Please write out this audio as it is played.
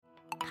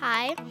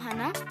Hi, I'm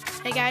Hannah.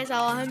 Hey guys,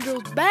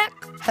 Alejandro's back.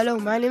 Hello,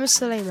 my name is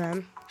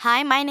Suleiman.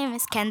 Hi, my name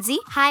is Kenzie.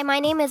 Hi, my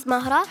name is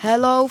Mahra.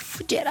 Hello,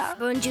 Fujera.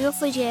 Bonjour,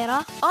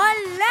 Fujera.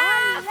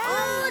 Hola,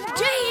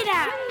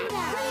 Fujera.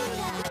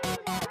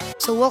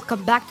 So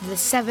welcome back to the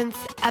 7th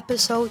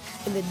episode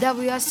in the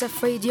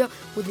WSF radio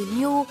with the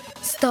new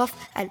stuff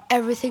and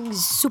everything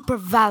is super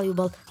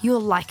valuable.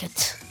 You'll like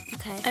it.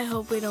 Okay. I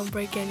hope we don't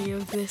break any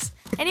of this.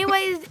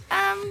 Anyways,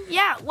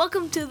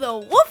 welcome to the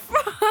Woof.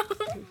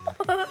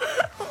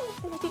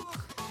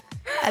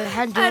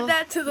 Alejandro. Add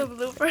that to the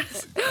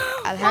bloopers.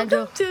 Alejandro.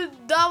 Welcome to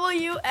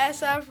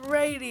WSF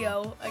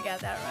Radio. I got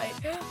that right.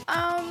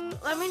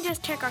 Let me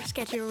just check our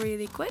schedule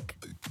really quick.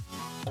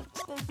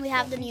 We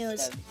have the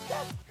news.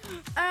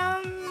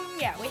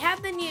 We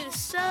have the news.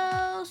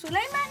 So,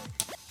 Suleiman,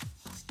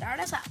 start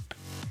us up.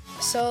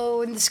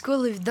 So in the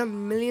school we've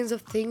done millions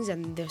of things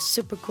and they're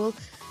super cool.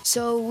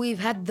 So we've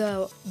had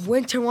the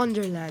Winter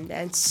Wonderland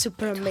and it's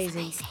super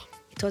amazing.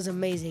 It was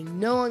amazing.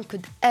 No one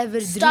could ever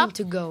dream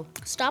to go.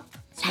 Stop.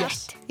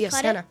 Yes, yes,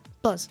 Cut it. Hannah.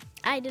 Pause.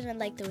 I didn't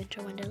like the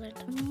Winter Wonderland.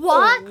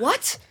 What?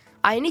 What?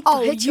 I need to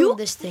hit you on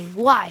this thing.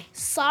 Why?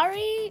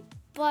 Sorry,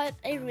 but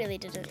I really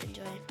didn't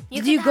enjoy it.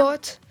 Did you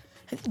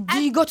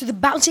go to the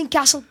bouncing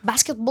castle,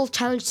 basketball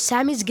challenge,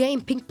 Sammy's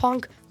game, ping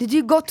pong? Did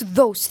you go to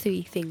those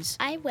 3 things?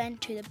 I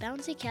went to the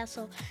bouncy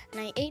castle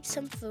and I ate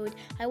some food.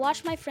 I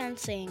watched my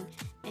friends sing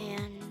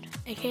and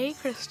Okay,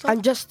 Crystal.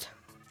 I'm just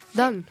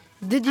done.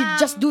 Did you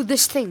just do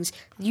these things?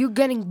 You're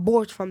getting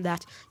bored from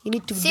that. You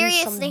need to do some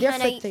Seriously,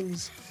 different Hannah,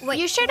 things. Wait,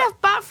 You should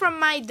have bought from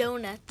my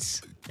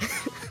donuts.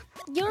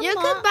 your You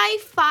mom, could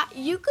buy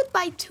You could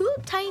buy 2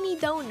 tiny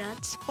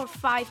donuts for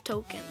 5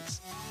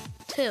 tokens.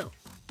 2.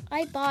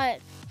 I bought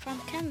from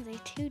Kenzie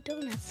 2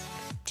 donuts.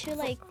 2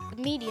 like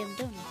medium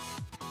donuts.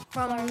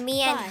 from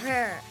me and 5.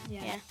 her.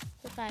 Yeah,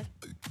 for 5.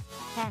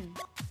 10.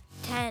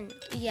 10.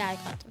 Yeah, I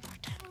got them for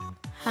 10.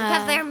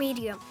 Because they're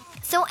medium.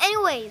 So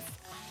anyways.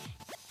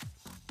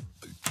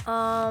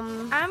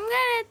 I'm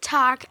gonna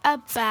talk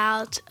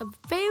about a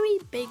very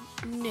big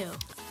news.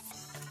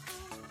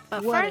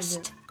 But What is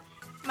first,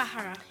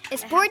 Mahara.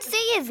 Sports Day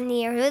is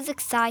near. Who's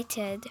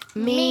excited?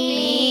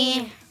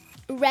 Me.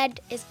 Red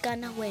is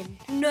gonna win.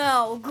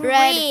 No,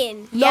 Red.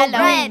 green. Yellow.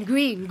 Red.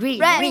 Green. Red.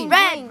 Green.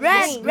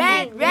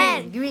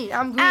 Red. Green.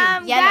 I'm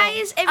green.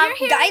 Guys, if you're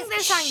hearing guys,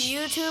 this on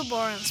YouTube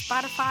or on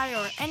Spotify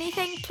or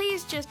anything,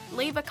 please just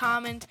leave a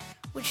comment.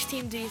 Which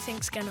team do you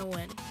think's gonna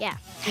win? Yeah.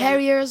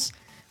 Harriers,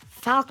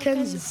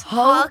 Falcons,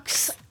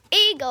 Hawks.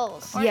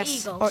 Eagles. Or Yes,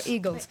 Eagles. or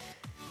Eagles.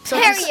 So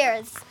just-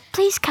 Harriers.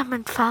 Please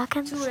comment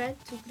Falcons.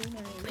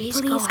 Please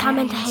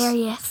comment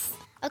Harriers.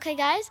 Okay,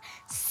 guys.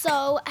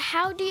 So,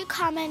 how do you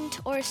comment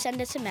or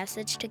send us a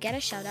message to get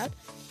a shout out?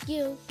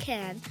 You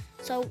can.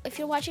 So, if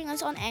you're watching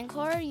us on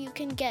Anchor, you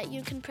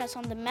can press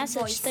on the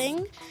message Voice.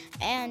 thing,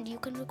 and you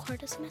can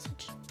record us a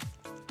message.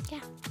 Yeah,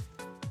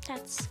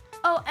 that's.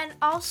 Oh, and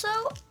also,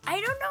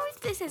 I don't know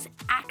if this is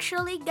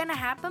actually gonna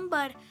happen,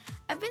 but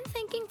I've been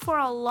thinking for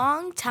a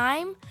long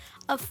time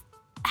of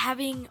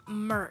having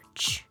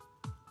merch.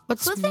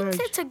 What's Who thinks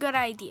merch? it's a good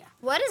idea?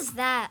 What is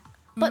that?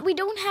 But we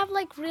don't have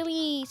like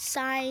really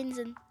signs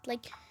and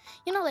like,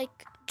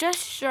 like. Just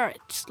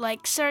shirts,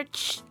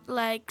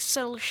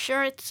 sell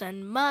shirts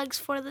and mugs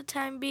for the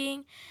time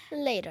being.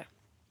 Later.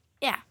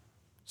 Yeah,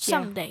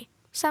 someday.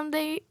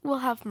 Someday we'll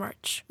have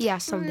merch. Yeah,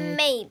 someday.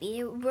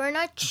 Maybe. We're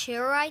not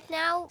sure right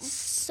now.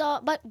 So,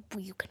 but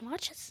you can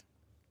watch us.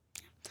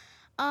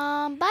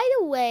 By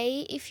the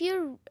way, if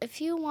you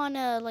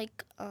wanna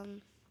like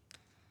no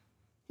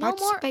more.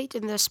 Participate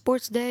in the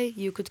sports day.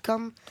 You could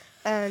come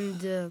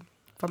and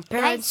from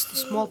parents to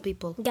small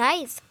people.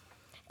 Guys,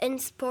 on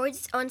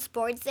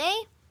sports day,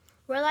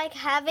 we're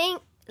having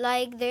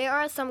there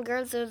are some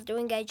girls who's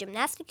doing a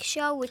gymnastics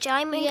show, which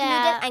I'm included,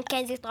 Yeah. and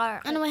Kenzie's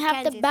are. And we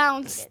have the Kenzie's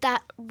bounce included.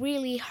 that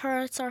really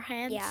hurts our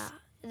hands. Yeah,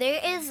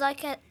 there is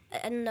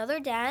another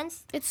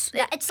dance. It's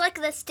It's like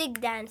the stick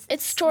dance.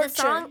 It's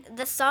torture.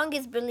 The song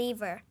is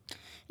Believer.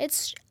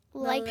 it's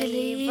like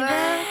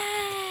Believer.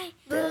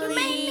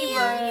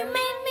 Believer. You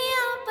made me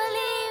a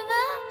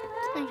believer.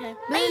 okay.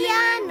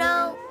 Yeah, I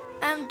know.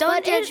 Don't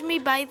But judge me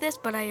by this,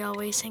 but I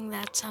always sing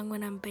that song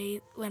when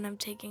I'm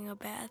taking a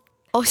bath.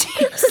 Oh,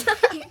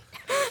 seriously?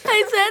 I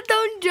said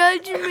don't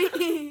judge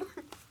me.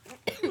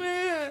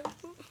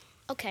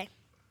 Okay.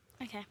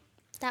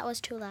 That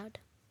was too loud.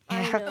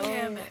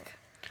 Okay, I'm back.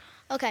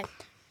 Okay.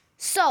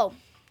 So,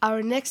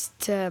 Our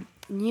next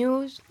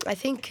news, I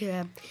think,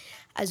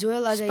 as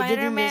well as I did in this.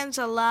 Spider-Man's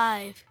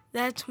alive.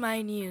 That's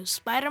my news.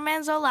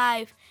 Spider-Man's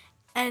alive,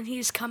 and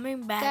he's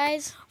coming back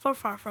guys, for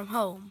Far From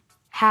Home.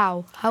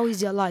 How? How is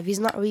he alive? He's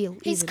not real.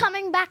 he's even.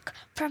 coming back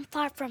from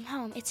Far From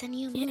Home. It's a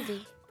new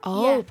movie.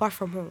 Oh, Yeah. apart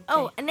from home.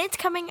 Oh, and it's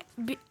coming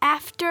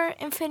after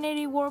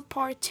Infinity War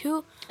Part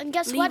 2. And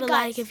guess Leave what, a guys?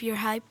 like if you're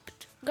hyped.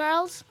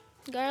 Girls,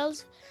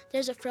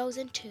 there's a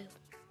Frozen 2.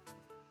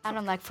 I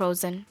don't like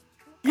Frozen.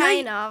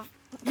 Kind of.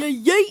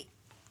 Yay!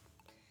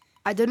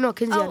 I don't know,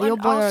 Kinsey, Oh, are you a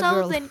and boy or a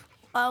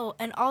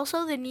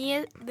also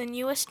girl? the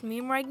newest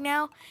meme right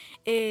now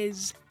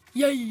is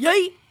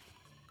yay!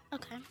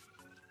 Okay.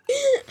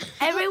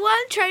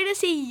 Everyone try to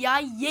say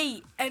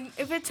yay, and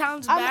if it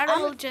sounds bad,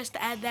 we'll just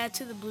add that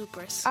to the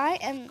bloopers. I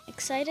am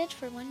excited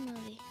for one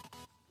movie.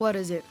 What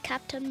is it?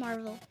 Captain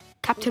Marvel.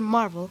 Captain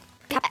Marvel.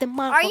 Captain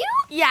Marvel. Are you?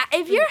 Yeah,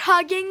 if you're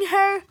hugging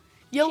her,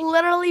 you'll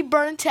literally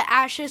burn to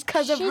ashes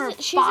because of her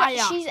fire.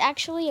 She's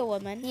actually a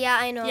woman. Yeah,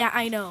 I know. Yeah,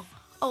 I know.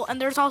 Oh, and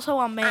there's also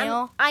a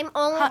male. I'm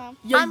only.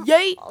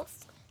 Yay!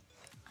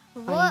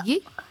 What?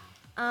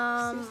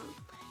 Aye.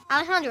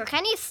 Alejandro,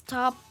 can you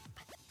stop?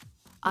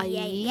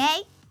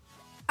 Yay.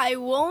 I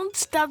won't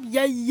stop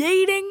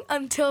yayating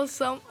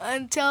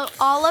until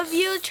all of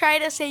you try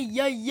to say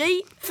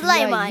yay.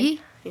 Sulaiman. Aye.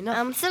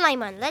 Enough.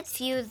 Sulaiman, let's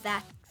use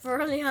that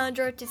for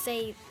Alejandro to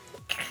say.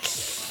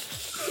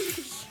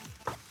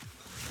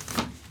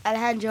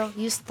 Alejandro,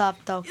 you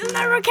stop talking. You'll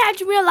never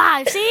catch me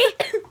alive, see?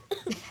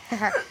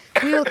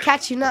 We will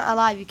catch you not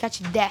alive. You catch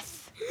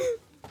death.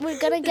 We're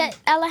gonna get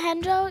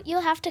Alejandro.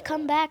 You'll have to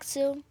come back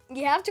soon,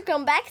 You have to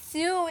come back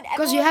soon.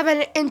 Because you have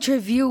an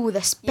interview with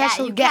a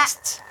special you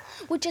guest.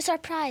 which is our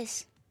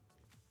prize.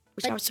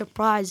 Which I'm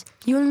surprised.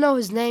 You'll know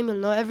his name. You'll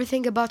know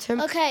everything about him.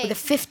 Okay. With the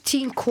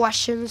 15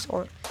 questions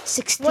or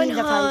 16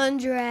 that I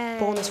 100.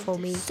 bonus for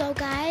me. So,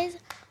 guys,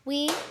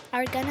 we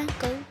are gonna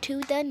go to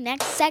the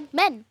next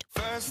segment.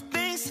 First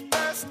things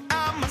first,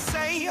 I'ma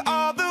say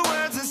all the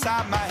words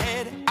inside my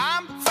head.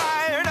 I'm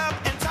fired up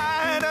and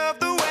tired of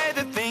the way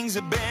that things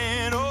have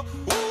been. Oh,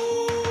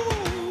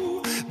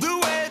 ooh, the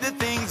way that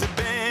things have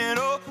been.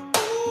 Oh,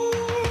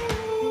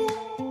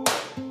 ooh.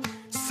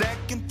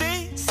 Second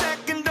thing,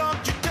 second,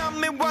 don't you tell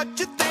me what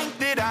you think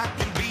that I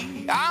can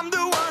be. I'm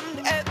the one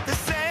at the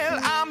sail,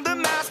 I'm the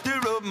master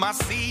of my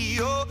sea.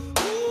 Oh,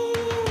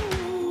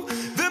 ooh,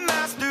 the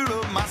master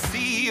of my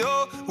sea.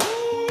 Oh,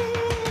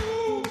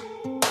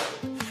 ooh.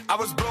 I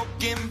was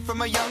broken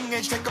from a young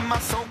age, taking my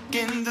soak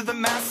into the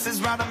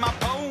masses, writing my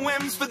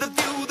poems for the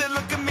few that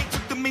look at me,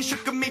 took to me,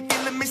 shook at me,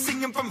 feeling me,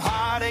 singing from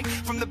heartache,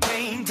 from the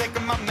pain,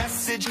 taking my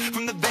message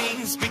from the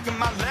veins, speaking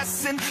my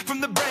lesson from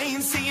the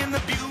brain, seeing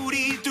the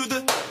beauty through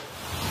the.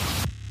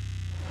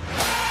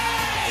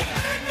 Hey,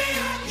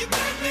 you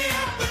make me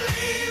a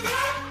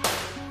believer,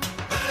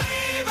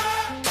 believer.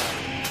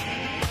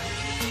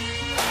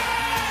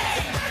 Hey,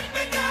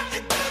 you make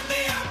me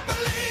a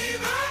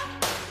believer,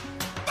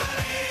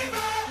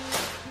 believer.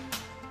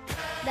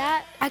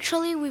 That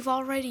Actually, we've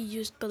already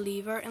used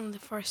Believer in the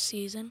first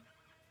season.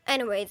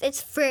 Anyways,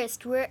 it's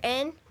first. We're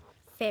in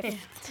fifth.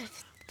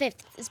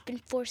 fifth. It's been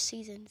 4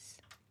 seasons.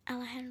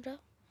 Alejandro,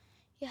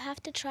 you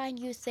have to try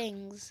new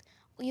things.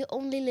 You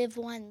only live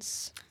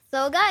once.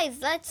 So, guys,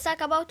 let's talk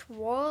about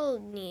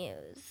world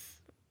news.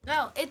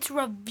 No, it's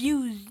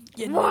reviews.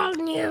 You know. World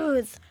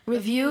news.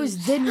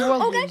 Reviews, then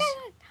world Okay, news.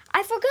 okay,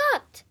 I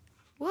forgot.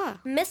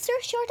 What? Mr.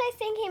 Short, I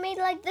think he made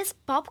like this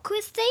pop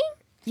quiz thing.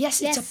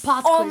 Yes, it's Yes. a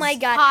pot Oh quiz. my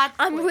god, Pot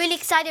I'm quiz. really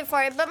excited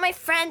for it, but my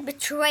friend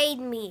betrayed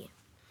me.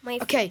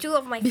 Okay, Two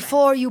of my friends.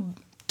 before you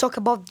talk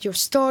about your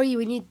story,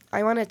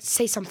 I want to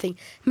say something.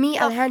 Me,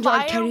 Alejandro,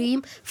 and Kareem,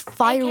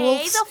 AKA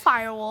Firewolves, the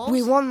Firewolves.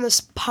 we won the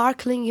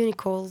sparkling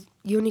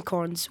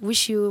unicorns.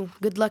 Wish you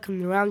good luck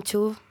in round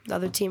 2. The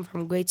other team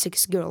from grade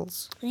 6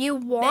 girls. You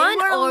They won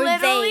were or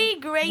literally they?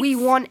 grade We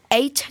won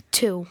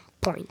 8-2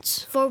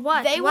 points. For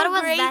what? They what were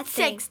was grade that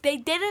thing? 6. They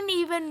didn't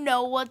even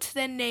know what's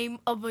the name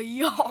of a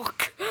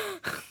yolk.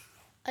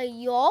 A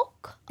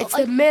yolk? It's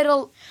the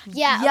middle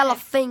yeah, yellow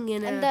okay. thing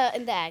in in the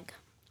the egg.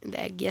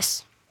 egg,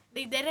 yes.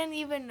 They didn't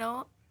even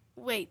know.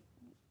 Wait,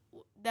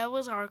 that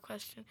was our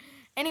question.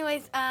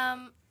 Anyways,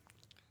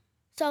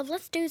 So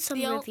let's do some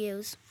The old-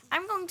 reviews.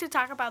 I'm going to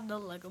talk about the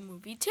Lego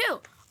Movie 2.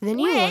 The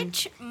new one.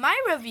 Which my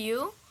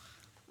review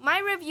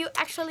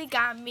actually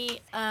got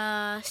me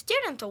a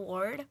student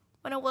award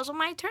when it wasn't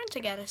my turn to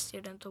get a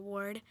student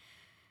award.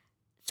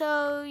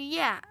 So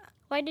yeah,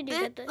 Why did you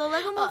get the that?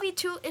 Lego Movie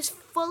 2 is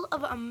full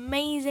of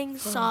amazing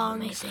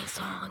songs.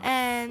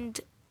 And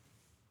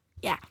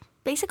yeah,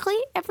 basically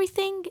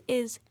everything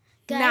is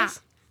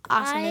Guys,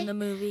 awesome I- in the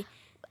movie.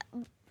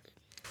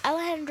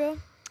 Alejandro,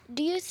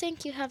 do you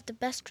think you have the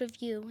best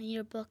review in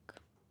your book?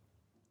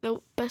 The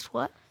best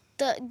what?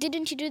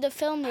 Didn't you do the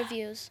film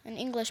reviews in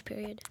English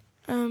period?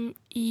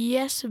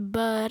 Yes,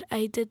 but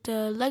I did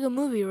the Lego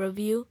Movie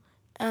review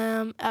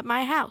at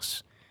my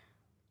house.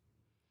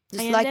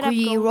 Just I like ended up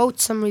we going- wrote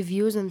some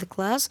reviews in the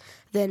class,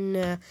 then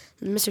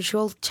Mr.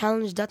 Scholl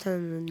challenged that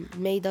and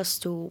made us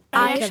to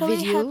I make a actually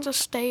video. had to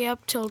stay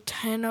up till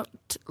 10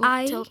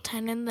 till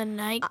 10 in the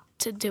night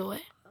to do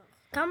it.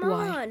 Come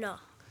Why? on.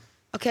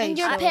 Okay,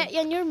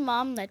 And your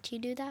mom let you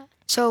do that?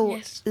 so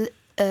Yes.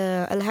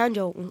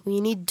 Alejandro, we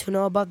need to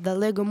know about the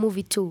Lego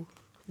Movie 2,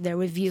 the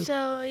review.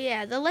 So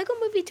yeah, the Lego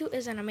Movie 2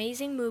 is an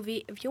amazing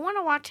movie. If you want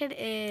to watch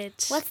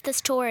it, What's the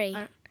story?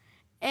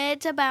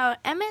 it's about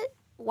Emmett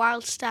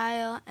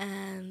Wildstyle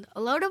and a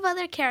load of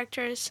other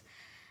characters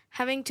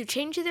having to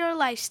change their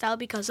lifestyle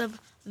because of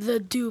the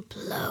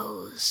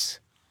Duplos.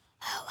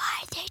 Who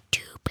are the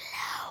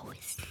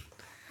Duplos?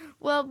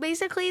 Well,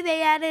 basically,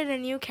 they added a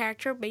new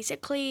character,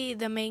 basically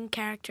the main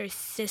character's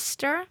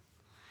sister.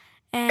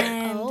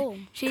 And Oh.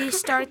 she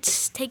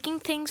starts taking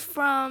things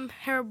from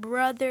her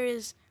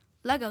brother's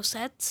Lego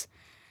sets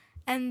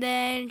and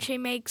then she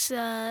makes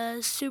a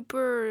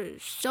super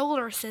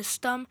solar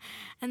system,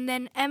 and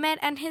then Emmett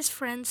and his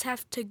friends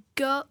have to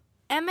go.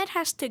 Emmett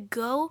has to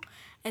go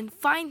and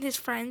find his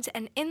friends,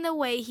 and in the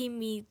way he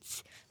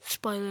meets.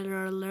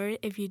 Spoiler alert!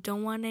 If you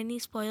don't want any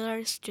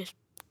spoilers, just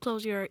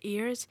close your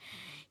ears.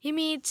 He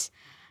meets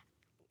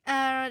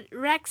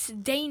Rex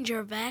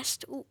Danger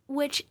Vest,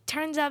 which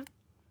turns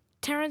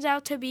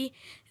out to be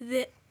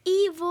the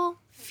evil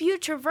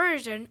future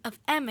version of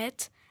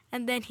Emmett,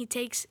 and then he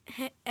takes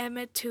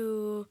Emmett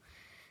to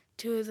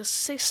the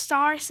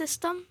star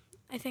system.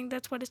 I think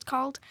that's what it's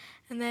called,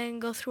 and then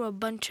go through a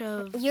bunch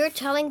of. You're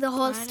telling the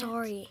whole planets.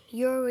 story.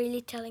 You're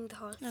really telling the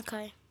whole.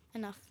 Okay,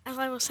 enough. As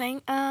I was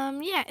saying,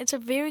 yeah, it's a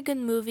very good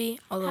movie.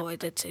 Although I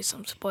did say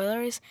some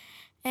spoilers,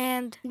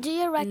 and Do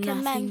you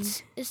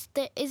recommend?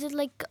 Nothing. Is it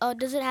like?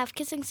 Does it have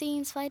kissing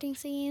scenes, fighting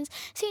scenes?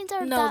 Scenes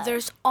are no,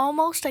 there's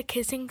almost a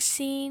kissing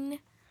scene,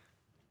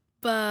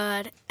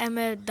 but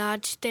Emma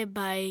dodged it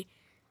by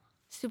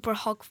Super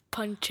Hulk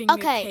punching a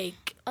Okay.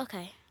 cake.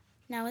 Okay,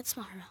 now it's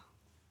Mara.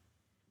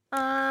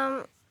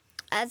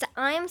 As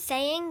I'm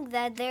saying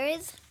that there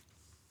is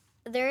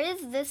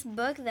this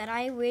book that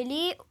I'm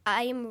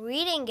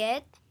reading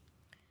it,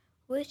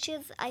 which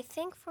is I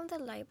think from the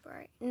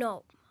library.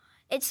 No,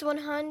 it's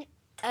 100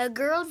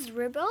 Girls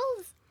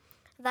Rebels.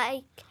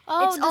 Like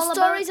Oh, it's the all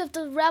stories about, of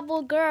the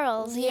rebel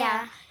girls.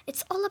 yeah,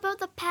 it's all about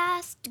the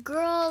past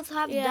girls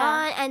have Yeah.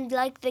 done and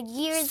like the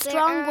years.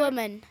 Strong there are.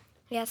 women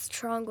Yes,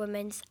 strong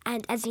women,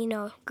 and as you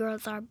know,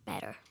 girls are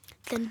better.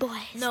 than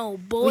boys. No,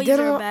 boys don't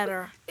are know-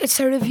 better. It's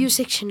a review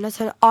section, not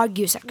an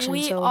argue section.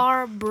 We so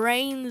are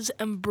brains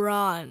and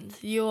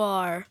bronze. You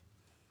are.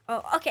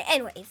 Oh, okay.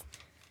 Anyways,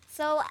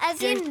 so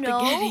They're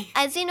spaghetti.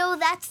 as you know,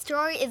 that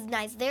story is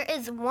nice. There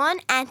is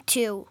 1 and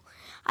 2.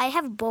 I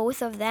have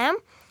both of them.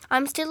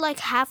 I'm still like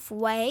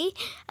halfway,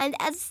 and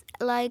as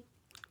like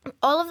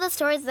all of the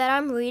stories that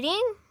I'm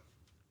reading,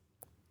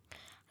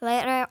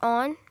 later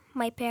on,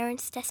 my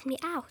parents test me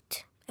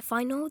out if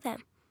I know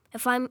them,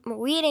 if I'm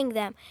reading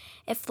them,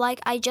 if like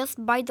I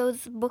just buy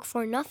those books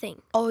for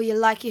nothing. oh, you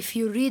like if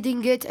you're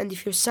reading it and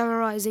if you're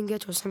summarizing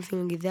it or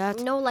something like that.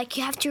 No, like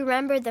you have to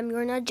remember them.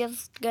 You're not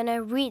just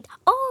gonna read.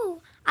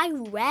 Oh, I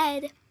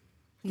read.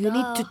 You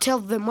need to tell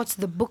them what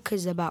the book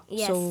is about,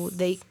 so Yes.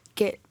 they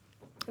get.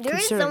 There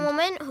is a Concerned.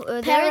 woman. There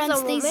is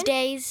Parents a these woman.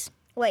 days.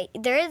 Wait,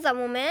 there is a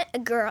woman. A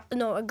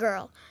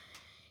girl.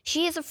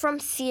 She is from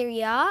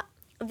Syria.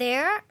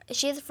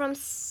 She is from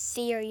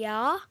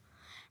Syria,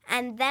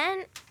 and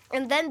then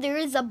there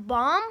is a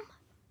bomb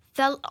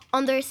fell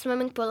under a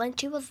swimming pool, and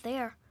she was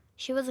there.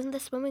 She was in the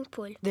swimming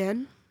pool,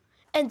 Then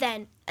and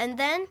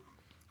then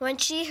when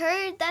she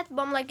heard that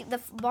bomb, like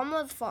the bomb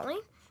was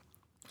falling,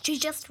 she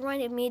just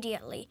ran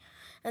immediately,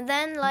 and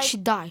then did like she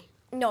die?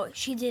 no,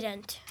 she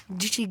didn't.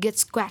 Did she get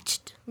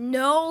scratched?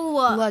 No.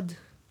 Blood.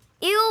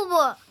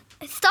 Ew.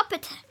 Stop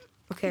it.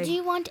 Okay. Do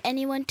you want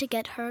anyone to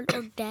get hurt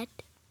or dead?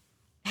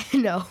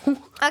 No.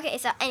 Okay,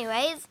 so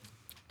anyways,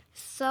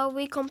 so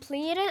I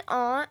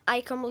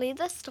completed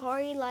the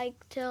story like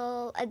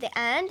till at the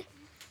end.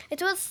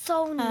 It was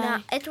so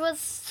it was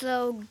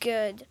so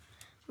good.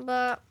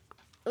 But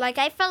like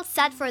I felt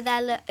sad for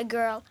that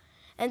girl.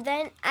 And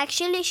then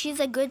actually she's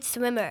a good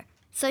swimmer.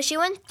 So she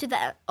went to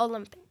the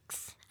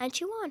Olympics and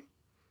she won.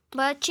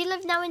 But she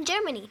lives now in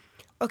Germany.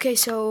 Okay,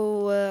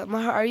 so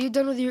Maha, are you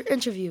done with your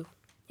interview?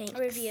 Thanks.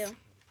 Review.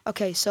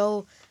 Okay,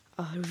 so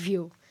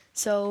review.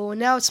 So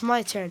now it's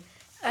my turn.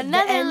 At the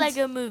Another end-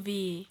 Lego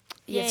movie.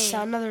 Yes, Yay.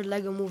 another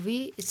Lego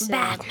movie. It's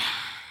Batman.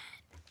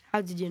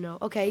 How did you know?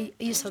 Okay,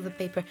 you saw the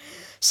paper.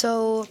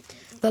 So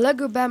the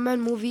Lego Batman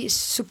movie is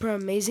super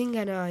amazing,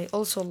 and I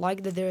also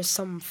like that there are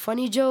some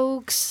funny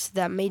jokes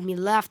that made me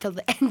laugh till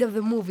the end of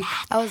the movie.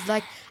 I was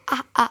like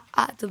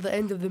till the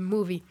end of the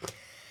movie.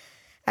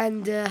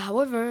 And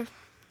however,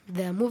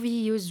 the movie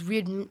used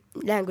weird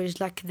language,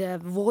 like the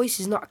voice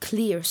is not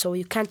clear, so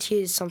you can't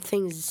hear some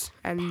things,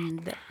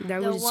 and the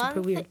language is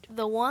super weird.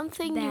 The one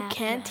thing you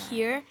can't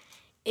hear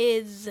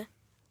is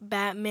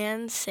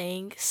Batman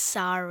saying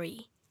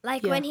sorry.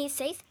 Like Yeah. when he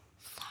says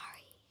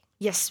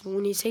Yes,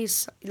 when he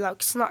says like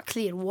it's not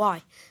clear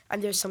why,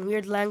 and there's some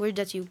weird language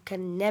that you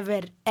can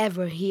never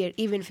ever hear,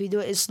 even if you do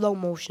it in slow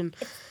motion.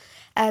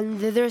 And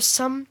there's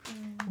some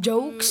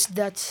jokes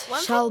that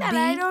One shall thing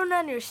that I be. don't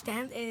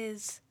understand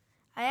is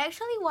I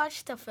actually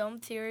watched a film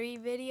theory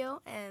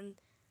video, and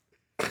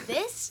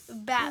this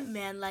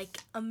Batman,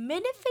 like a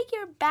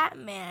minifigure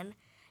Batman,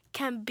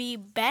 can be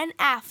Ben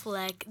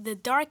Affleck, the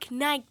Dark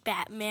Knight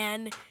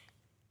Batman,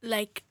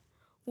 like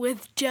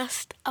with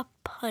just a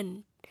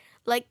pun.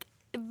 Like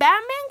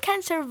Batman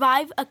can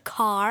survive a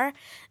car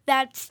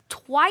that's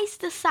twice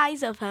the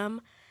size of him,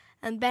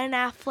 and Ben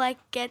Affleck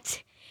gets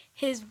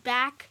his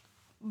back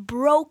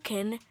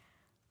broken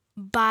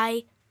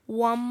by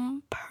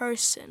one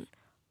person.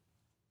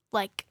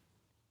 Like,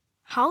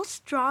 how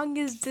strong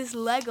is this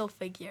Lego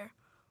figure?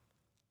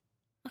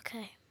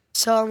 Okay.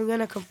 So I'm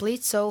gonna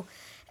complete. So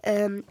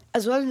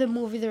As well in the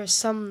movie, there are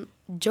some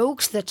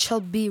jokes that shall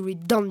be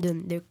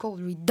redundant. They're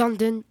called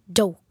redundant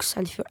jokes.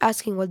 And if you're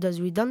asking what does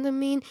redundant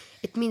mean,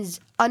 it means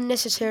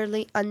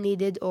unnecessarily,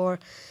 unneeded, or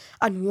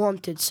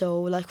unwanted. So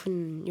like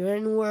when you're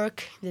in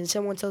work, then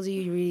someone tells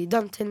you you're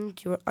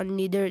redundant, you're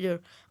unneeded, you're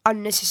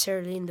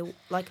unnecessarily in the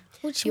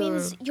which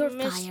means you're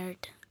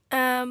fired.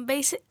 I'm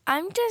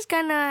just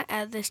gonna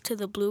add this to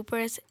the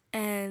bloopers,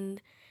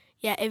 and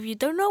yeah, if you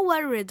don't know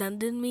what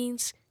redundant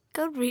means,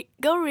 go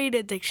read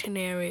a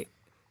dictionary.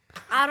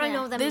 I don't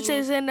know the This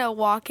meaning. isn't a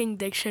walking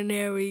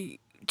dictionary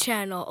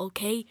channel,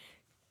 okay?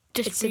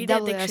 Just it's a read a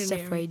WSF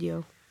dictionary.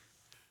 radio.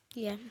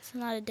 Yeah, it's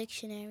not a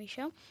dictionary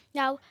show.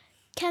 Now,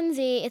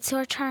 Kenzie, it's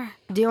your turn.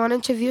 Do you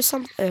want to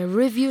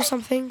review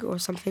something or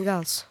something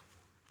else?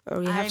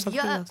 Or you have something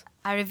else?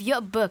 I review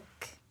a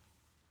book.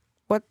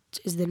 What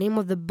is the name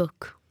of the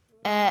book?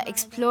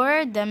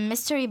 Explore the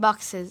mystery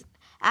boxes.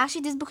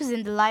 Actually, this book is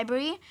in the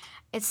library.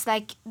 It's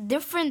like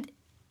different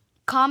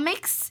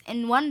comics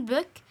in one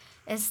book.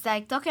 It's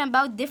like talking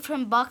about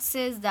different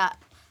boxes that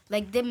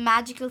like the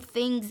magical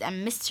things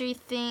and mystery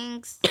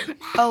things.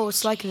 Oh,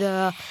 it's like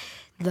the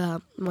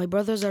my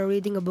brothers are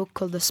reading a book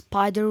called The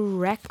Spider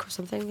Wreck or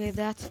something like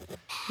that.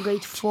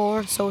 Grade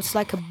 4. So it's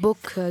like a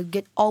book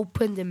get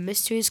opened and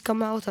mysteries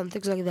come out and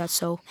things like that.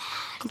 So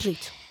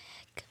complete.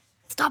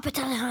 Stop it,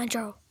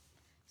 Alejandro.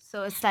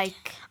 So it's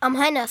like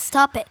Hannah,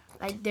 stop it.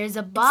 like there's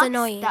a box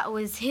annoying. that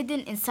was hidden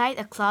inside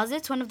a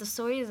closet. One of the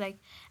stories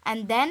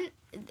and then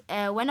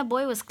when a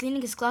boy was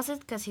cleaning his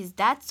closet because his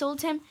dad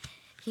told him,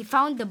 he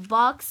found the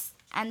box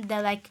and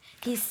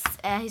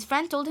his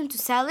friend told him to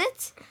sell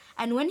it.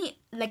 And when he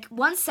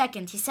 1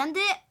 second he sent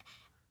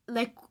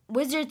it,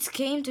 wizards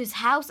came to his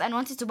house and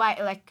wanted to buy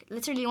it,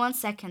 literally 1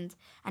 second,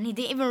 and he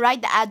didn't even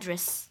write the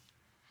address.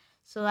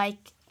 So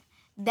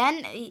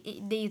then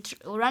they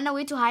ran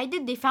away to hide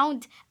it. They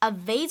found a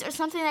vase or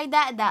something like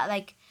that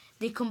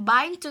they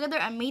combined together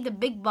and made a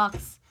big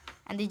box,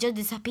 and they just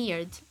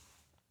disappeared.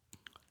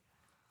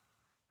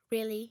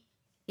 Really,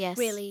 Yes.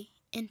 really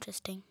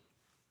interesting.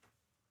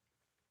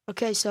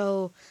 Okay,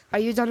 so are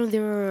you done with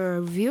your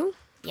review?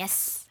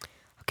 Yes.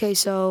 Okay,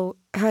 so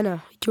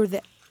Hannah, you're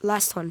the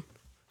last one.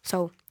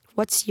 So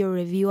what's your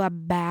review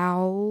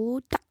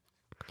about?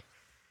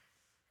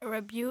 A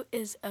review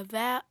is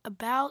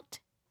about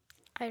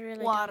I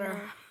really water. don't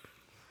know.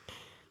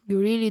 You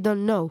really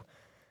don't know.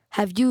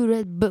 Have you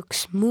read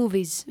books,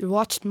 movies,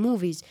 watched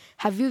movies?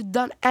 Have you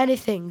done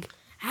anything?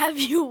 Have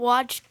you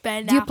watched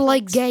Ben Do you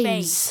play Affleck's games?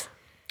 face?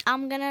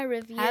 I'm gonna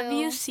review. Have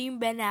you seen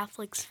Ben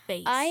Affleck's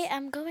face? I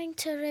am going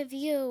to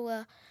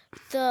review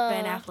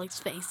Ben Affleck's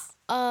face.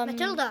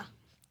 Matilda.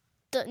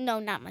 No,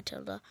 not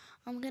Matilda.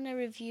 I'm gonna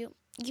review.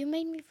 You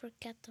made me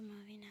forget the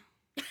movie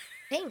now.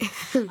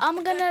 Thanks.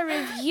 I'm gonna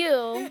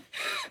review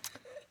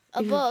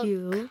a book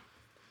Review.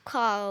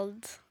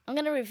 called. I'm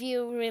gonna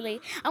review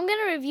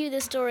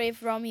the story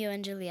of Romeo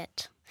and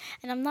Juliet,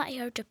 and I'm not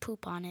here to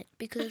poop on it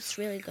because it's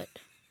really good.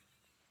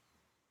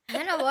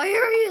 Hannah, why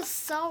are you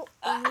so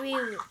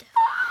rude?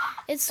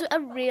 It's a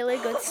really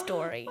good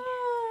story,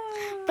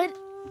 but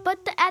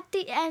at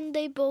the end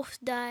they both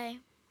die.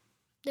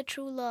 The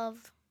true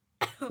love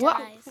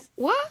dies.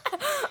 What?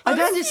 I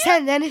don't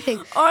understand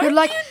anything. Aren't You're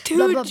like you too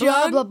blah blah blah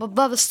young? blah blah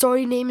blah. The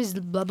story name is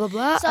blah blah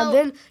blah, So- and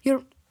then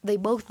they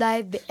both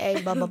died.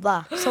 Blah blah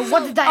blah. So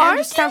what did I Aren't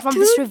understand you from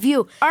this too-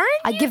 review? Aren't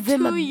I you give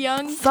them too a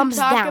young thumbs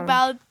to talk down.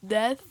 about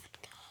death?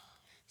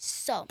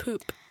 So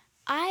Poop.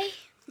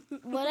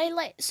 what I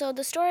like. So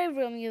the story of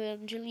Romeo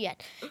and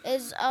Juliet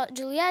is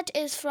Juliet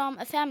is from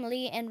a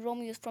family and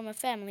Romeo is from a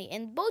family,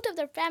 and both of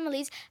their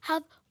families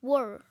have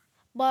war.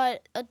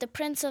 But the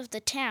prince of the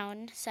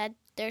town said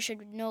there should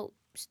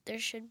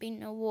be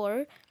no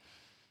war.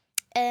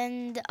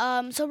 And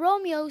so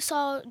Romeo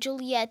saw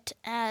Juliet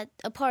at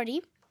a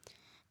party,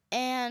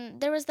 and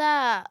there was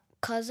that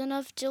cousin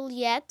of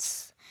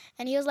Juliet's,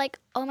 and he was like,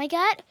 "Oh my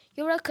God,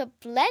 you're a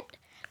couplet?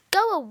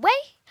 Go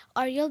away,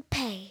 or you'll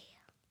pay."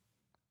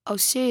 Oh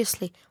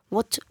seriously?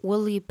 What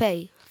will you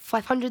pay?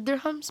 500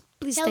 dirhams?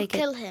 Please He'll take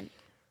kill it. him.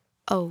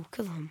 Oh,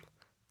 kill him.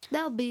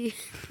 That'll be.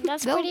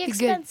 That's That'll pretty be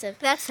good. expensive.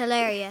 That's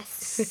hilarious.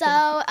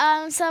 So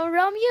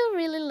Romeo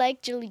really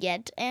liked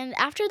Juliet, and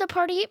after the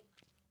party,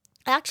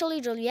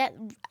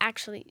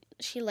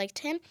 she liked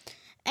him,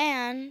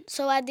 and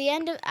so at the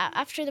end of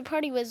after the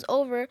party was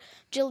over,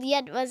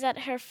 Juliet was at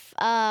her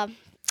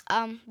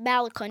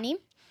balcony,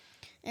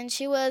 and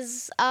she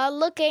was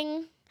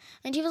looking,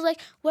 and she was like,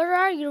 "Where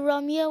are you,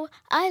 Romeo?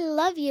 I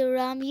love you,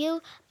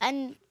 Romeo,"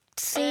 and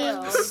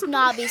saying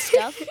snobby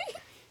stuff.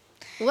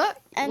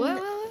 What? And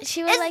What?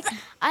 she was like,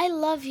 "I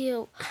love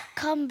you.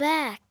 Come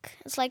back."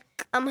 It's like,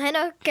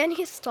 Hannah, can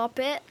you stop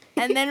it?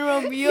 And then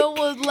Romeo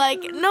was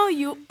like, "No,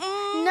 you."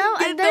 no,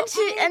 get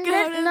and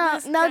then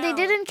the no, they down."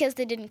 didn't kiss.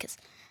 They didn't kiss.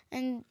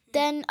 And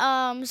then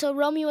so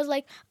Romeo was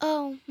like,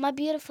 "Oh, my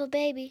beautiful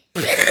baby."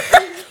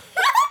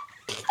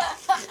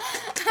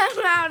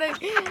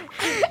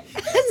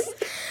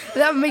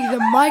 That make the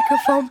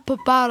microphone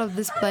pop out of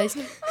this place.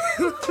 It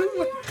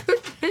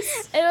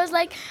was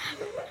like,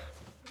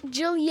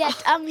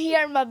 Juliet, I'm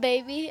here, my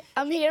baby.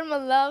 I'm here, my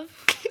love.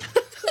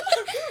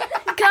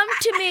 Come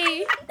to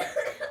me.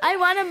 I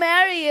want to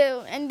marry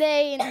you. And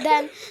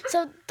then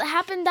so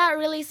happened that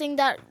really thing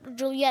that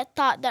Juliet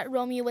thought that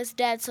Romeo was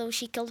dead, so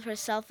she killed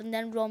herself, and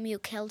then Romeo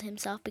killed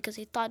himself because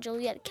he thought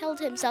Juliet killed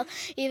himself,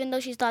 even though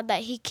she thought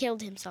that he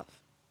killed himself.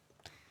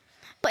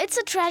 But it's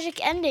a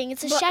tragic ending.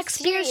 It's a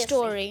Shakespeare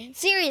story.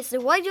 Seriously,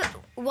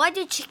 why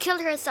did she kill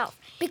herself?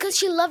 Because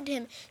she loved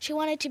him. She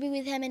wanted to be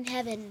with him in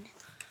heaven.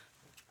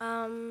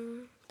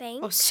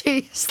 Thanks. Oh,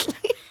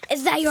 seriously?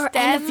 Is that your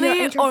end of your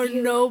Stanley interview?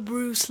 or no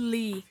Bruce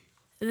Lee?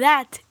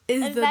 That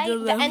is Is the that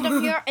dilemma. the end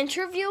of your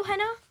interview,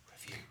 Hannah?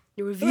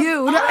 Your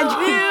review, not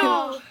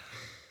interview.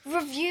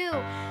 Review.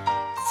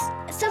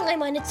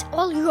 Suleiman, it's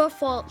all your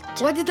fault.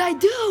 What did I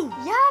do?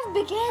 Yeah,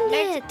 begin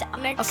it.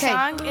 Next Okay,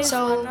 song is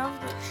so- one of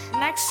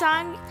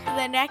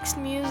the next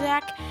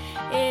music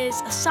is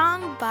a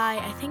song by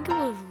I think it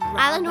was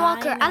Alan Robin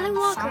Walker, and Alan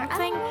Walker,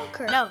 something. Alan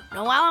Walker.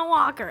 No Alan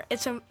Walker.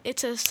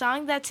 It's a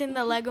song that's in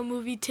the Lego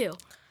Movie too,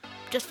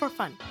 just for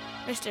fun.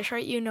 Mr.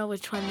 Short, you know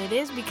which one it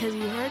is because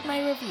you heard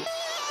my review.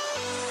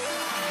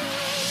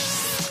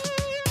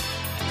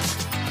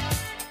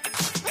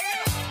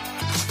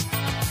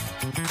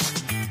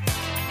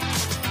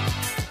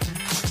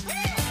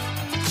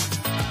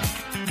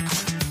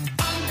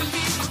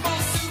 Unbelievable,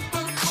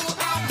 super cool,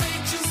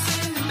 outrageous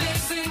and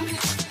amazing.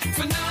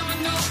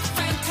 Phenomenal,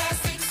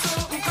 fantastic, so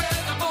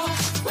incredible.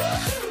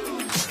 Woohoo!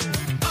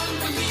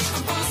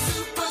 Unbelievable,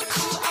 super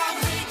cool,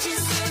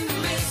 outrageous and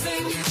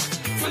amazing.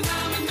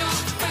 Phenomenal,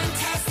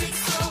 fantastic,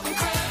 so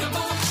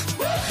incredible.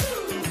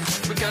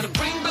 Woohoo! We gotta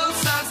bring both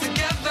sides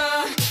together,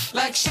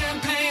 like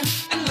champagne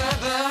and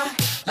leather,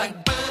 like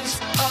birds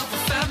of a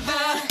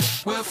feather.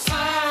 We'll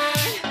fly.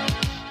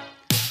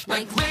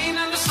 Like rain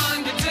on a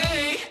Sunday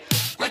day,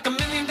 like $1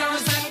 million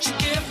that you're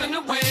giving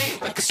away,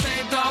 like a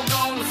stray dog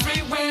on the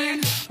freeway.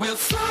 We'll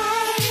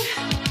fly,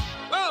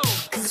 whoa,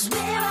 'cause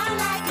we're all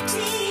like a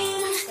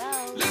team,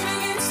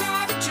 living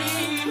inside a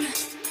dream.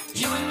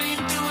 You and me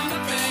doing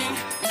the thing,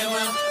 and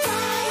we'll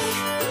fly.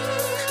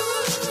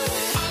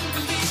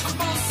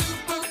 Unbelievable,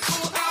 super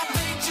cool,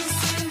 outrageous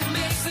and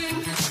amazing,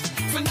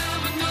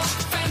 phenomenal,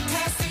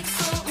 fantastic,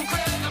 so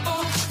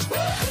incredible.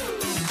 Woohoo!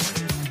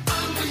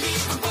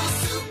 Unbelievable,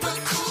 super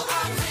cool,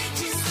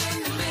 outrageous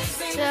and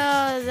amazing. So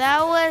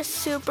that was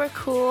super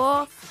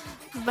cool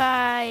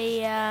by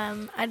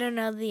I don't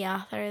know the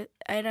author.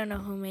 I don't know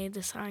who made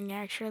the song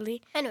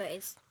actually.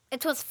 Anyways,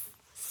 it was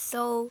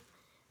so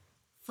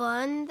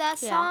fun,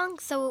 that Yeah. song,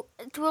 so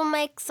it will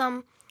make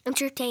some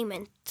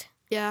entertainment.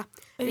 Yeah.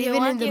 If you Even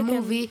want, in the you can-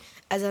 movie,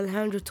 as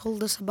Alejandro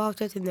told us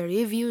about it in the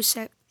review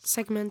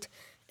segment,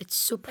 it's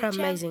super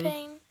amazing.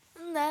 Champagne,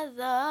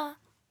 leather.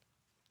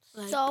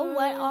 So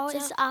what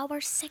birds is of-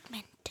 our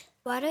segment?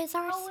 What is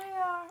our... Oh, we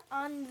are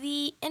on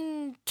the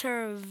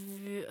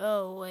interview.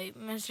 Oh wait,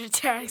 Mr.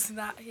 Tarek's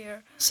not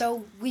here.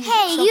 So we.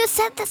 Hey, so, you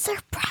said the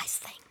surprise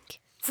thing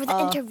for the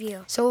Uh,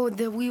 interview. So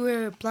we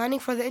were planning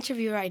for the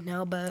interview right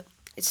now, but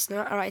it's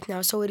not right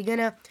now. So we're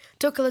gonna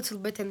talk a little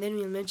bit and then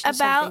we'll mention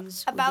some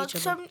things with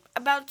each other.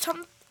 about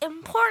some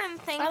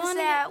important things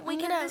that we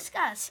can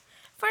discuss.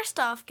 First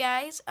off,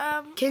 guys,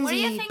 what do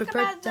you Kenzie think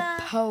prepared about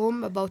a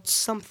poem about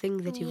something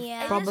that you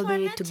Yeah. I probably just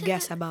need wanted to to-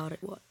 guess about it.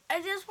 What?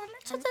 I just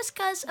wanted to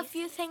discuss a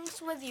few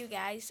things with you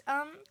guys.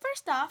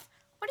 First off,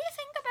 what do you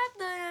think about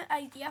the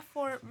idea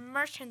for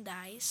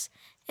merchandise?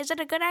 Is it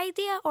a good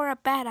idea or a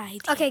bad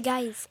idea? Okay,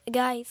 guys,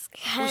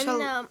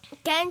 shall-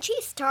 can she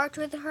start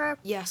with her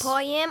Yes.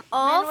 poem Then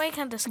of we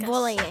can discuss.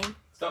 bullying?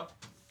 Stop.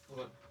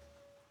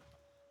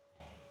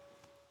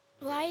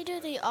 Why do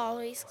they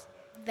always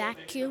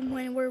vacuum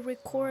when we're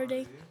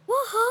recording?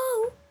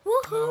 Woohoo!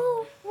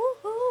 Woohoo!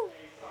 Woohoo!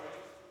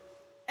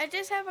 I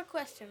just have a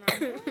question, right?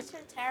 Mr.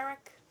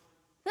 Tarek.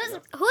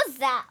 Who's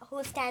that?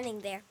 Who's standing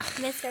there,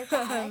 Mr. I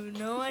Tarek? have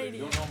no You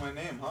idea. don't know my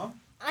name, huh?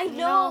 I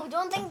know.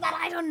 Don't think that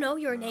I don't know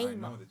your I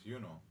name. know that you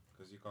know,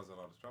 because you cause a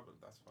lot of trouble.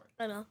 That's why.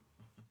 I know.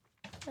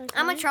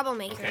 I'm a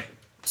troublemaker.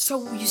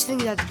 So you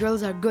think that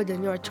girls are good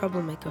and you're a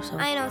troublemaker? So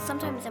I know.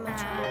 Sometimes I'm a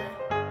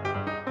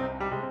troublemaker.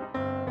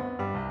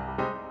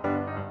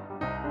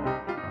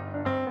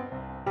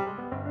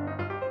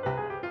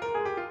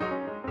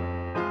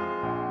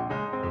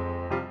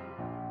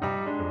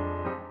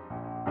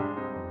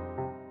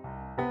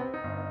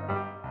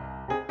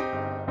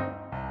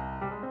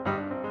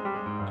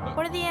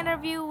 For the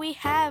interview, we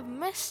have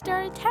Mr.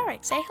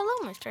 Tarek. Say hello,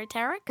 Mr.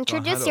 Tarek.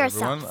 Introduce Hello,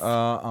 yourself.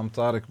 everyone. I'm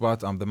Tariq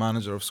Bat. I'm the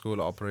manager of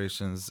school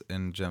operations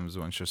in GEMS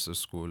Winchester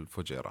School,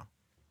 Fujairah.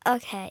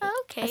 Okay.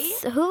 Okay.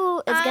 So who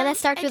is gonna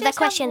start I with the just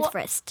have questions one-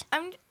 first?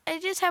 I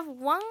just have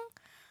one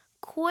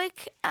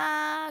quick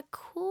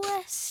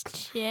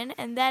question,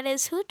 and that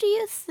is, who do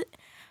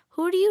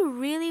you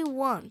really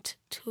want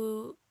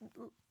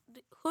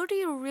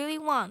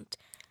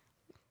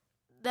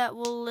that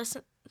will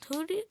listen?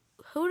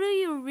 Who do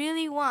you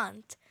really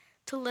want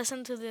to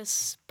listen to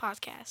this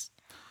podcast?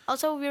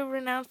 Also, we're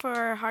renowned for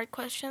our hard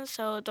questions,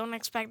 so don't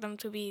expect them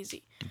to be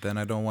easy. Then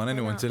I don't want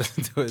anyone to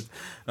listen to it.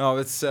 No,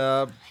 it's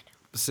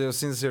So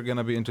since you're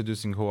gonna be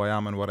introducing who I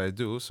am and what I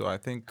do, so I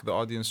think the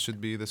audience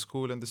should be the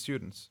school and the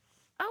students.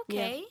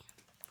 Okay.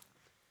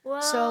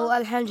 Well, So,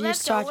 Alejandro, you let's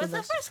start go with with the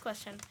us. first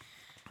question.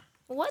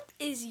 What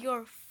is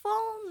your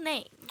full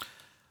name?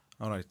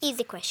 All right.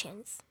 Easy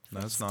questions. No,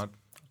 it's not.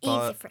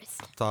 Easy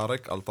first.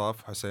 Tariq, Altaf,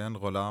 Hussein,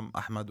 Ghulam,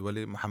 Ahmed,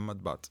 Wali,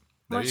 Muhammad, Bat.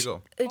 There you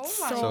go. It's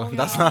my so So God.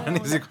 that's not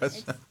an easy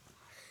question.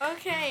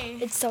 Okay.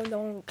 it's so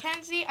long.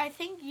 Kenzie, I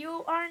think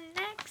you are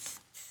next.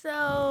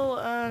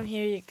 So,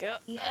 here you go.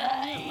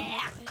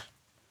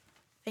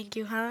 Thank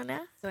you,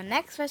 Helena. So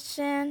next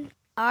question.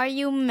 Are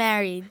you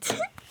married?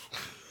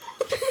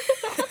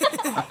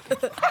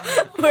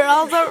 We're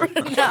also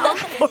renowned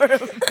for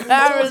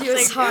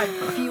embarrassing. hard.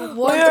 If you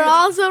want We're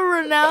also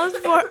renowned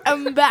for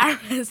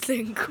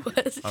embarrassing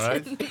questions. All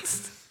right.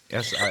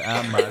 Yes, I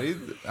am married.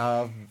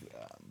 I've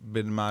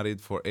been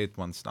married for 8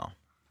 months now.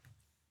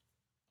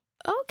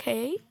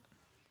 Okay.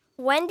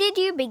 When did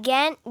you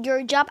begin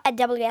your job at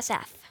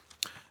WSF?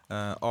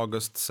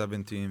 August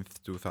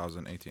 17th,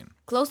 2018.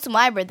 Close to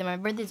my birthday. My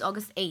birthday is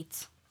August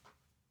 8th.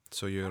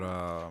 So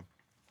you're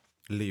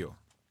Leo.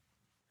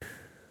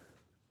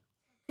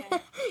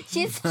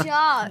 She's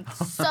shocked.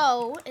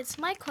 So it's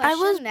my question I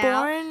was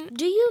now. born.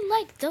 Do you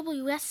like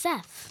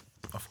WSF?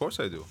 Of course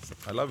I do.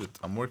 I love it.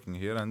 I'm working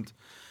here and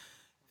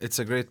it's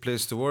a great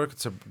place to work.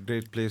 It's a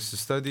great place to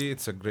study.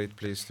 It's a great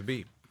place to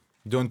be.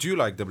 Don't you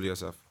like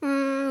WSF?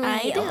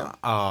 I do.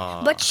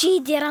 But she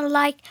didn't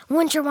like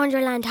Winter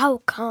Wonderland. How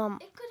come?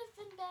 It could have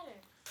been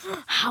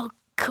better. How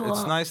cool.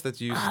 It's nice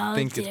that you How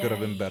think it could have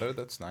dare been better.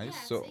 That's nice.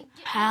 So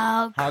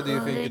How do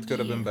you think it could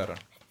have been better?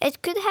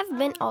 It could have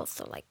been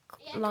also like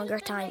longer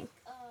time.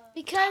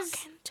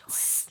 Because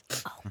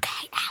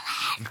Okay,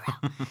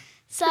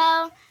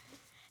 so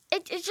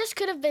it just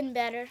could have been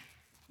better.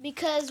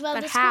 Because well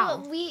But the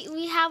how? school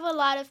we have a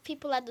lot of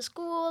people at the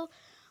school.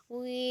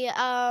 We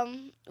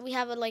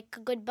have a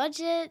good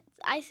budget.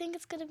 I think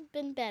it's could have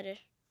been better.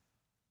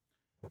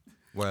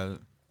 Well,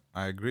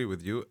 I agree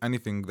with you.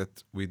 Anything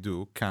that we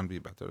do can be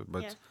better.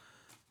 But Yeah.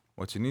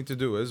 what you need to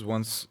do is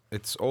once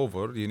it's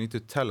over, you need to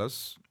tell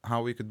us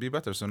how we could be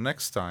better. So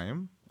next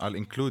time, I'll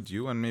include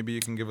you and maybe you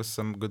can give us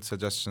some good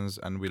suggestions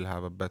and we'll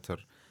have a better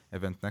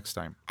event next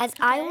time. As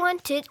I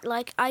wanted,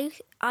 like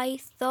I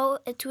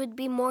thought it would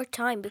be more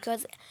time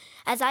because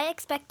as I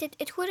expected,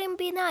 it wouldn't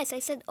be nice. I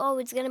said, oh,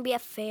 it's gonna be a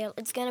fail.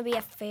 It's gonna be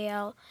a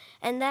fail.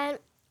 And then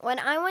when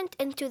I went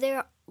into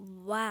there,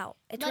 wow,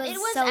 it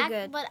was so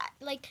good. But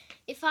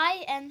if I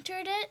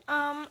entered it,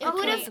 it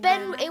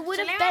okay, would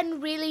have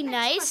been really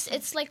nice.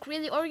 It's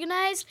really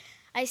organized.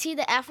 I see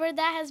the effort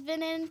that has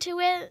been into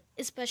it,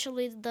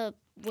 especially the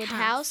wood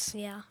house.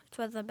 Yeah, it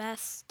was the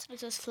best.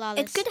 It was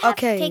flawless. It could have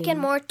Okay. taken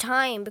more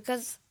time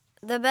because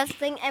the best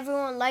thing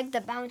everyone liked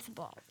the bounce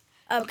ball.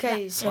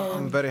 Okay, so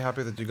I'm very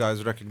happy that you guys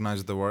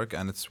recognize the work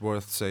and it's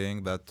worth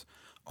saying that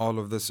all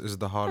of this is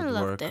the hard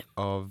loved work it.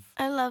 of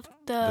I loved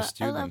the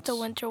students.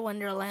 Winter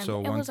Wonderland. So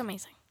it once- was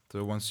amazing.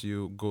 so once you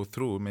go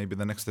through, maybe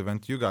the next event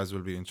you guys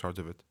will be in charge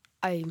of it.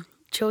 I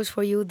chose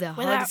for you the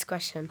Without- hardest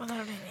question.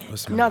 Without any-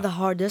 Bismillah. Not the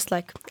hardest,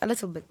 like a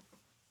little bit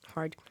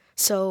hard.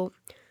 So,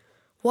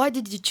 why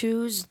did you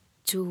choose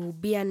to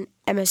be an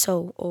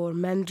MSO or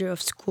manager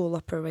of school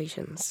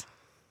operations?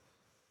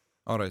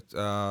 All right.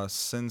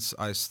 Since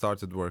I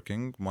started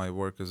working, my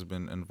work has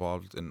been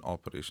involved in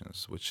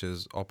operations, which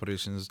is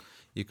operations.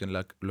 You can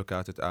look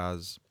at it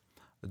as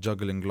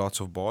juggling lots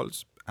of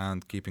balls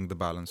and keeping the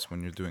balance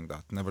when you're doing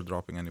that, never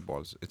dropping any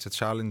balls. It's a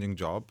challenging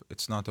job.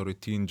 It's not a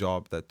routine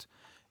job that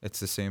it's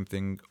the same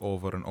thing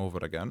over and over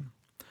again.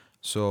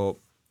 So,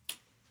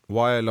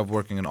 why I love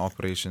working in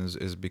operations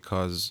is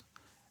because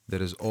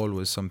there is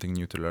always something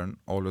new to learn,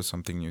 always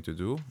something new to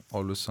do,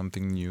 always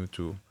something new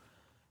to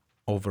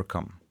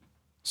overcome.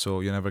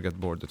 So you never get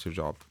bored at your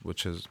job,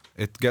 which is,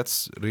 it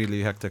gets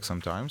really hectic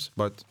sometimes,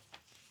 but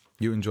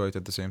you enjoy it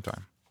at the same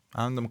time.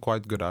 And I'm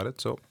quite good at it,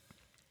 so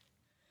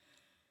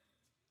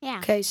Yeah.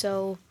 Okay,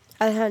 so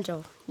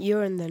Alejandro,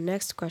 you're in the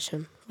next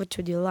question. What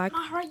would you like?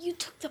 Mahra, you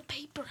took the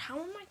paper. How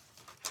am I?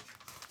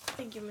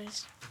 Thank you,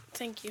 miss.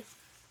 Thank you.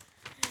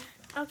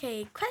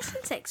 Okay,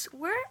 question 6.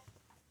 Where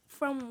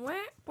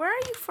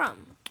are you from?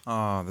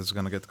 this is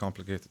gonna get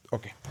complicated.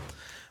 Okay.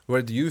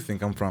 Where do you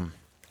think I'm from?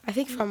 I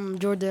think from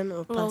Jordan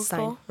or Palestine,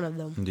 Local. one of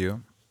them. Do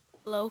you?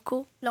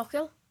 Local.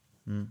 Local?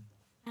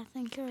 I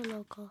think you're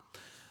local.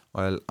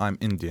 Well, I'm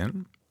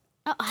Indian.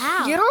 Oh,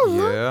 how? You don't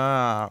look.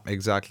 Yeah,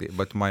 exactly.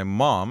 But my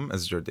mom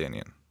is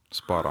Jordanian.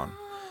 Spot on.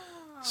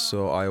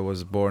 So I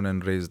was born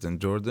and raised in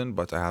Jordan,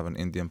 but I have an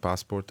Indian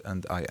passport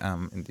and I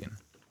am Indian.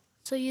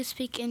 So you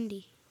speak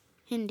Hindi.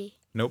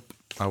 Nope.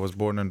 I was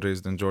born and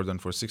raised in Jordan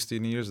for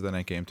 16 years. Then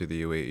I came to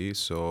the UAE.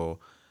 So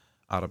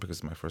Arabic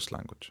is my first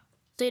language.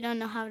 So you don't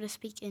know how to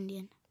speak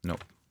Indian.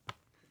 Nope.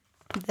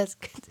 That's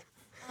good.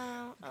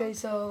 Okay,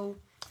 so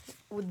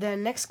the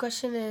next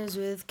question is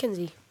with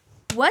Kinsey.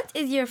 What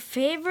is your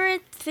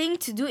favorite thing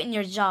to do in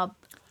your job?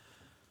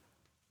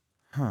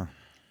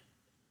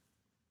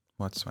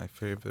 What's my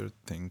favorite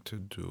thing to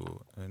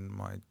do in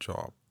my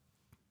job?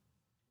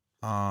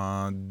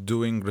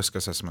 Doing risk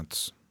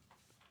assessments.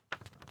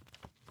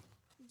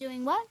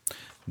 Doing what?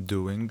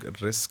 Doing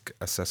risk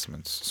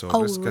assessments. So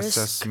Oh, risk risk.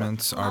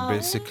 assessments are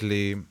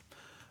basically,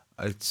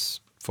 it's,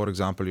 for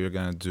example, you're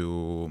gonna do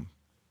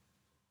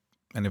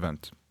an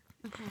event.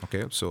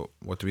 Okay, so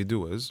what we do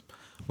is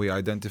we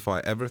identify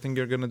everything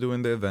you're gonna do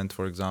in the event.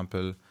 For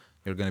example,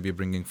 you're gonna be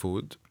bringing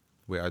food.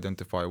 We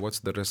identify what's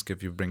the risk if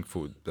you bring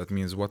food. That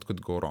means what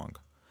could go wrong.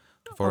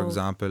 For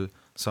example,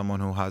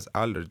 someone who has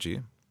allergy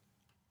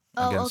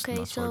against okay.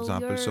 nuts, for So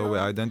example. So you're we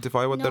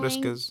identify what the risk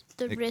knowing is.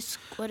 The risk.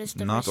 What is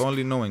the Not risk?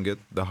 only knowing it,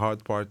 the hard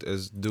part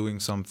is doing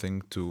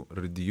something to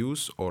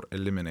reduce or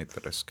eliminate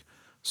the risk.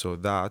 So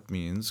that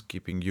means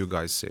keeping you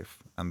guys safe,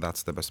 and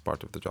that's the best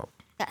part of the job.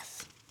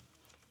 Yes.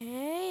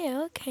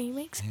 Okay,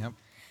 makes sense. Yep.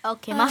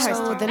 Okay, Maher's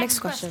So turn. the next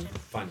question.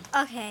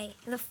 Okay,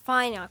 the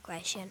final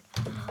question.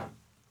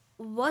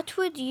 What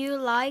would you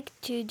like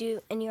to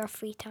do in your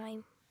free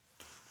time?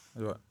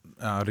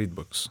 Read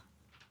books.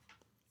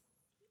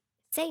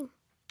 Same.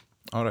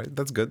 All right,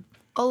 that's good.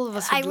 All of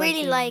us. I would really to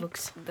read like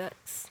books.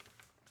 books.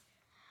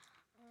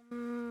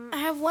 I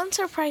have one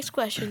surprise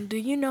question. Do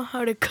you know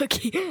how to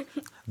cookie?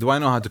 Do I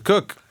know how to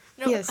cook?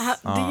 No, Yes.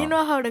 do you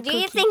know how to Do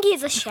cookie? you think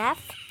he's a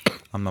chef?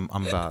 I'm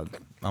bad.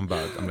 I'm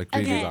like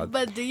really Okay, bad.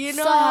 but do you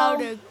know how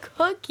to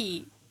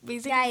cookie?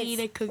 Basically, Guys, eat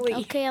a cookie.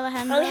 wait. Okay,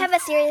 Alejandro. I have a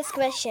serious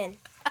question.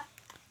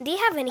 Do you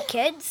have any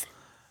kids?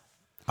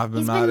 I've been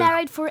He's married. been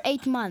married for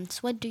 8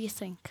 months. What do you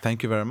think?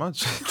 Thank you very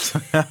much.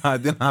 I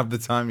didn't have the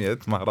time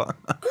yet, Mara.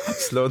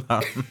 Slow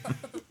down.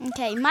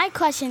 Okay, my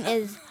question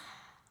is,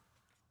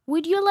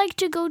 would you like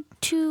to go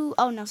to...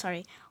 Oh, no,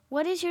 sorry.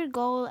 What is your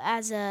goal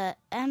as a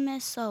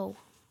MSO?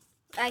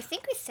 I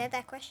think we said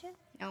that question.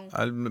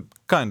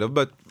 Kind of,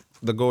 but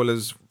the goal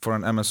is for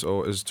an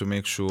MSO is to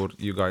make sure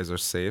you guys are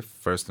safe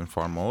first and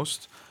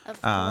foremost, Of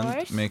and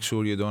course. make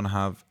sure you don't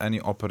have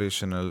any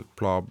operational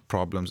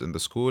problems in the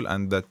school,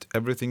 and that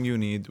everything you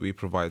need we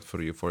provide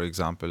for you. For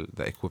example,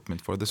 the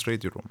equipment for this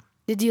radio room.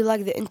 Did you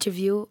like the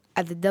interview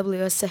at the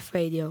WSF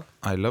radio?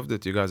 I loved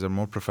it. You guys are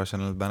more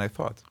professional than I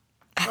thought.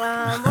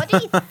 What do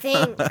you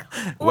think?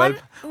 Well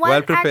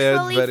prepared.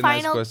 actually Very nice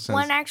final, questions.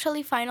 One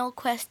actually final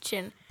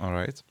question. All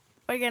right.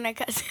 We're gonna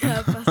cut the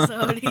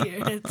episode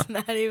here. It's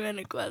not even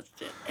a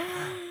question.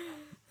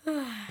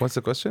 What's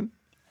the question?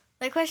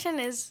 The question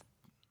is,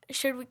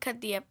 should we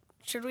cut the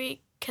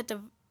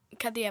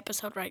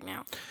episode right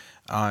now?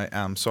 I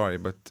am sorry,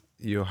 but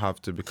you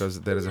have to,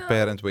 because there is a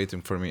parent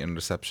waiting for me in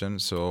reception.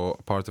 So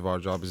part of our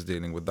job is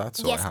dealing with that.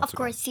 So I Yes, have of to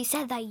course. You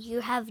said that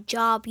you have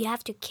job, you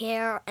have to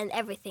care and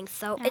everything.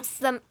 So it's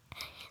the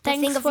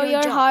Thanks thing of for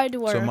your job. hard go.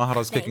 work. So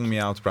Mahara's kicking me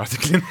out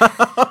practically.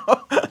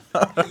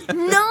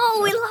 No,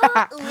 we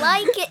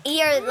like it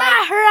here. Like,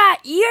 Mahra,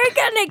 you're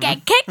gonna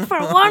get kicked for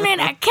wanting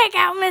to kick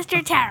out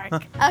Mr.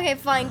 Tarek. okay,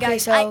 fine, Okay,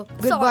 guys. so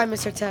goodbye, sorry.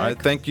 Mr. All Tarek.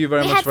 right, thank you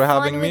very We much had for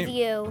fun having with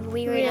me. you.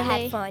 We really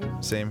Really? had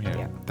fun. Same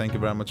here. Thank you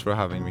very much for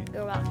having me.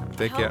 You're welcome.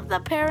 Take care. Hope the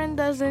parent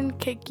doesn't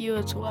kick you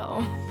as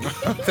well.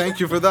 Thank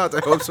you for that. I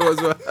hope so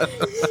as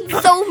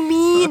well. So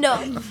mean.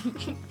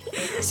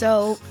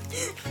 So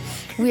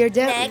we are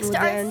done Next, with the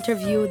our-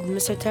 interview with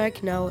Mr.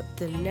 Tarek. Now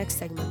the next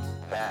segment.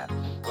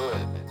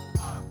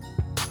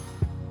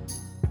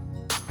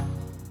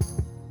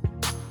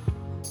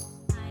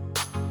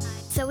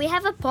 So we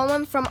have a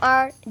poem from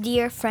our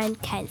dear friend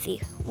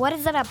Kenzie. What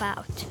is it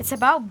about? It's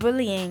about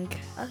bullying.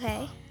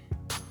 Okay.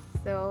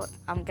 So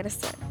I'm gonna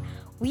start.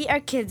 We are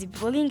kids.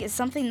 Bullying is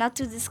something not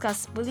to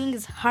discuss. Bullying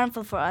is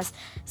harmful for us.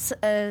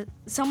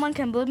 Someone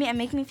can bully me and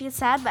make me feel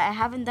sad, but I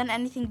haven't done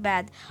anything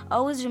bad.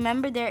 Always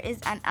remember there is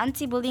an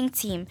anti-bullying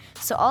team.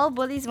 So all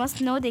bullies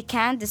must know they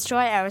can't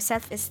destroy our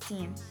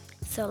self-esteem.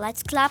 So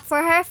let's clap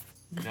for her.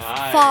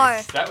 Nice.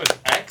 Four. That was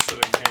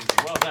excellent,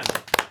 Kenzie. Well done.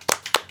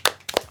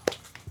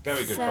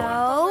 Very good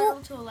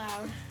poem. So Too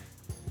loud.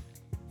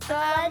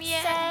 let's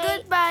Yeah. say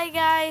Goodbye,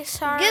 guys.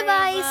 Sorry.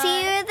 goodbye. but- See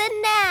you the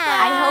next.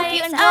 I hope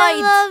you I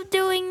enjoyed. love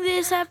doing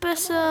these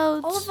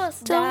episodes. All of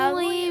us Don't do.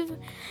 leave.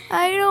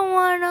 I don't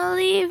want to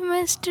leave,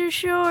 Mr.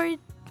 Short.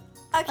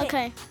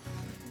 Okay.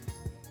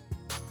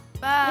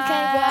 Bye.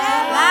 Okay,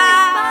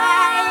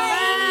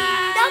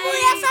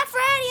 WSF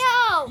Radio.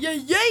 Yeah,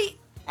 yay.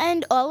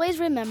 And always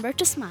remember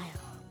to smile.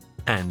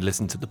 And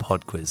listen to the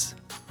pod quiz.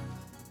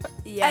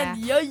 Yeah.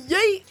 And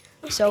yay.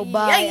 So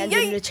bye, and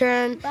then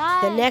return Bye.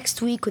 the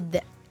next week with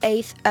the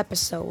 8th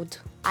episode.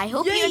 I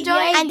hope you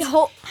enjoyed.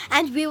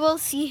 And we will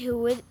see who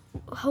will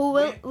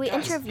we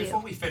Guys, interview.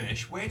 Before we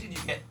finish, where did you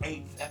get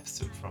 8th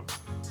episode from?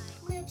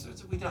 How many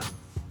episodes have we done?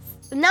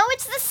 Now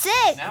it's the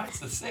 6th. Now it's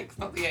the 6th,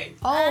 not the 8th.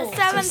 Oh,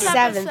 seventh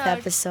seventh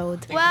episode.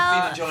 episode. I think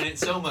you've been enjoying it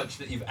so much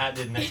that you've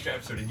added an extra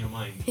episode in your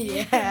mind.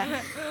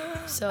 Yeah.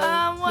 So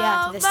Well,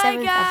 yeah, to the bye,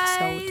 7th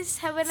guys.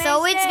 episode. Have a nice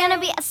So it's day. gonna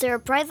be a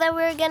surprise that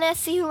we're gonna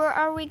see who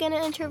are we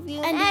gonna interview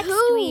And next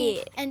who?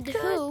 week. And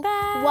who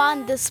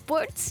won the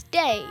sports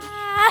day?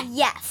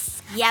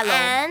 Yes. Yellow.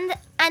 And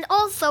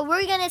also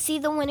we're gonna see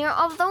the winner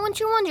of the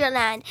Winter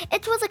Wonderland.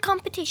 It was a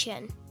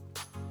competition.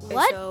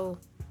 What?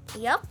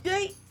 Yep.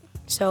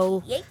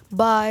 So Yay.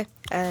 bye,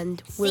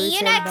 and we'll See you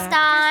return next back.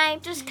 time.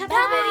 Just cut Bye.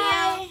 the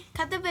video.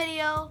 Cut the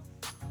video.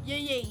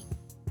 Yay.